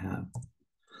name they have.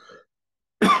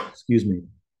 Excuse me.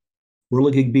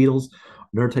 Whirligig beetles,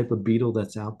 another type of beetle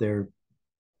that's out there.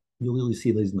 You'll usually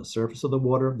see these on the surface of the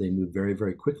water. They move very,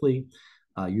 very quickly,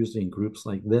 usually in groups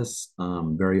like this,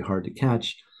 very hard to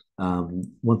catch.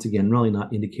 Once again, really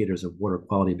not indicators of water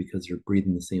quality because they're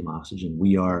breathing the same oxygen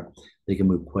we are. They can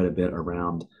move quite a bit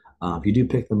around. If you do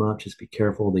pick them up, just be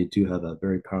careful. They do have a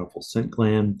very powerful scent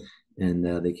gland, and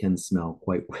they can smell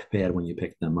quite bad when you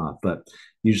pick them up, but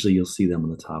usually you'll see them on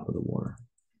the top of the water.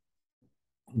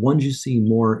 Ones you see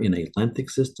more in a lenthic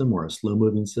system or a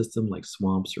slow-moving system like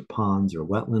swamps or ponds or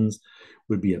wetlands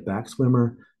would be a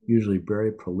backswimmer, usually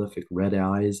very prolific red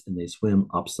eyes, and they swim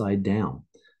upside down.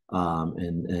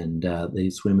 They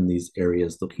swim in these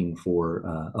areas looking for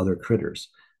other critters.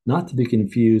 Not to be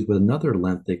confused with another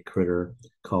lenthic critter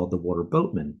called the water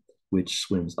boatman, which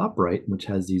swims upright, which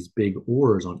has these big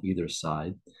oars on either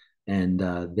side. And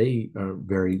they are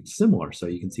very similar. So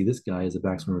you can see this guy as a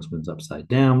backswimmer swims upside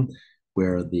down,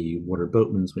 where the water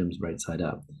boatman swims right side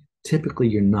up. Typically,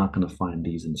 you're not going to find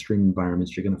these in stream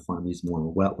environments. You're going to find these more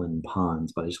in wetland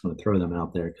ponds, but I just want to throw them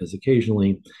out there because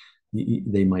occasionally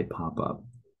they might pop up.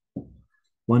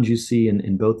 Ones you see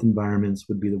in both environments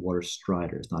would be the water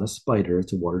strider. It's not a spider,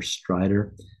 it's a water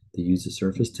strider. They use the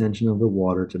surface tension of the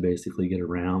water to basically get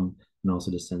around and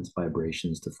also to sense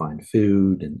vibrations to find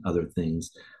food and other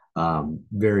things.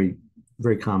 Very,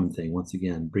 very common thing. Once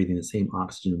again, breathing the same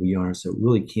oxygen we are, so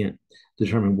really can't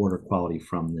determine water quality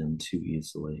from them too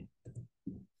easily.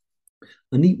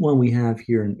 A neat one we have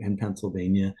here in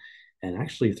Pennsylvania and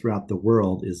actually throughout the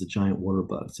world is a giant water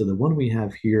bug. So the one we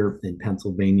have here in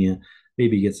Pennsylvania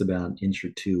maybe gets about an inch or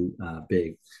two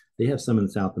big. They have some in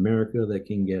South America that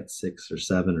can get 6 or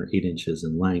 7 or 8 inches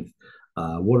in length.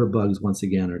 Water bugs, once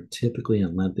again, are typically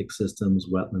in lenthic systems,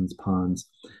 wetlands, ponds.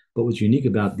 But what's unique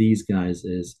about these guys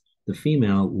is the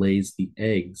female lays the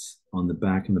eggs on the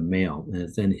back of the male, and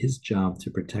it's then his job to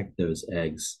protect those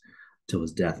eggs till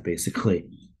his death, basically,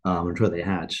 until they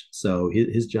hatch. So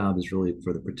his job is really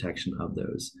for the protection of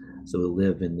those. So he'll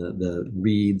live in the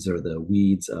reeds or the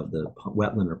weeds of the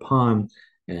wetland or pond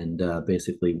and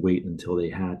basically wait until they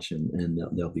hatch, and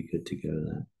they'll be good to go to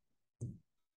that.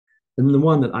 And then the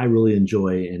one that I really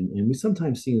enjoy, and we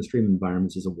sometimes see in stream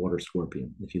environments, is a water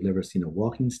scorpion. If you've ever seen a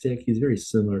walking stick, he's very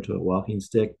similar to a walking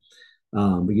stick,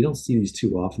 but you don't see these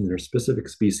too often. There are specific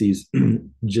species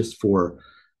just for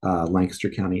Lancaster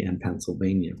County and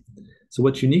Pennsylvania. So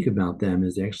what's unique about them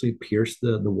is they actually pierce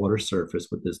the water surface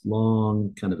with this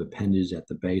long kind of appendage at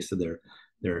the base of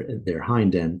their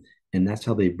hind end, and that's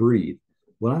how they breathe.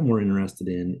 What I'm more interested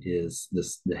in is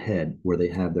the head, where they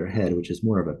have their head, which is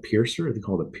more of a piercer. They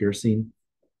call it a piercing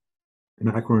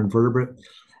macroinvertebrate,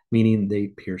 meaning they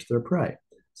pierce their prey.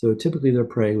 So typically their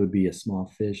prey would be a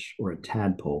small fish or a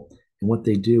tadpole. And what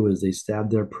they do is they stab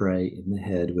their prey in the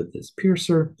head with this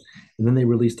piercer, and then they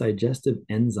release digestive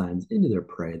enzymes into their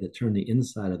prey that turn the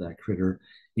inside of that critter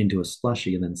into a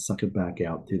slushy and then suck it back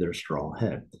out through their straw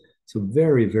head. So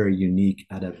very, very unique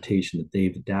adaptation that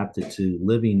they've adapted to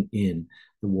living in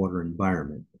the water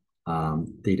environment.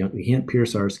 They can't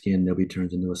pierce our skin. Nobody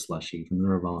turns into a slushy from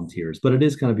their volunteers, but it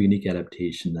is kind of a unique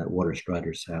adaptation that water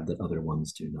striders have that other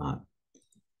ones do not.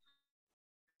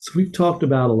 So we've talked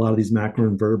about a lot of these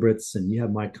macroinvertebrates, and you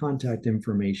have my contact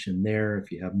information there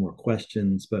if you have more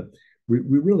questions, but we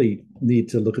really need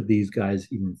to look at these guys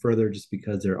even further just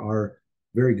because there are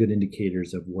very good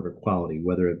indicators of water quality,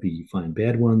 whether it be you find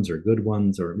bad ones or good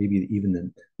ones, or maybe even the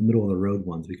middle of the road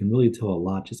ones. We can really tell a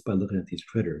lot just by looking at these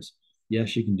critters.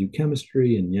 Yes, you can do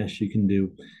chemistry, and yes, you can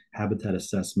do habitat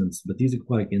assessments, but these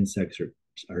aquatic insects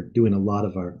are doing a lot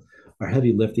of our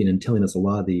heavy lifting and telling us a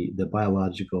lot of the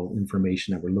biological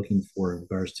information that we're looking for in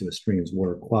regards to a stream's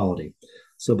water quality.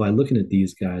 So by looking at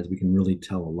these guys, we can really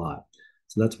tell a lot.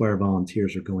 So that's why our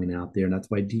volunteers are going out there, and that's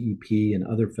why DEP and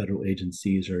other federal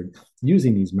agencies are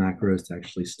using these macros to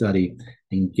actually study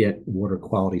and get water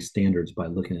quality standards by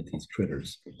looking at these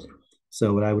critters.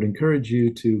 So I would encourage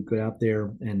you to go out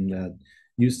there and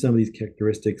use some of these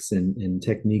characteristics and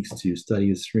techniques to study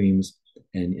the streams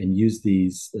and use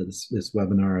this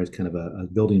webinar as kind of a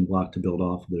building block to build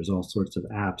off. There's all sorts of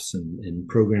apps and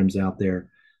programs out there,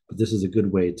 but this is a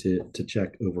good way to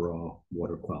check overall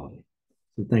water quality.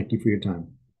 So thank you for your time.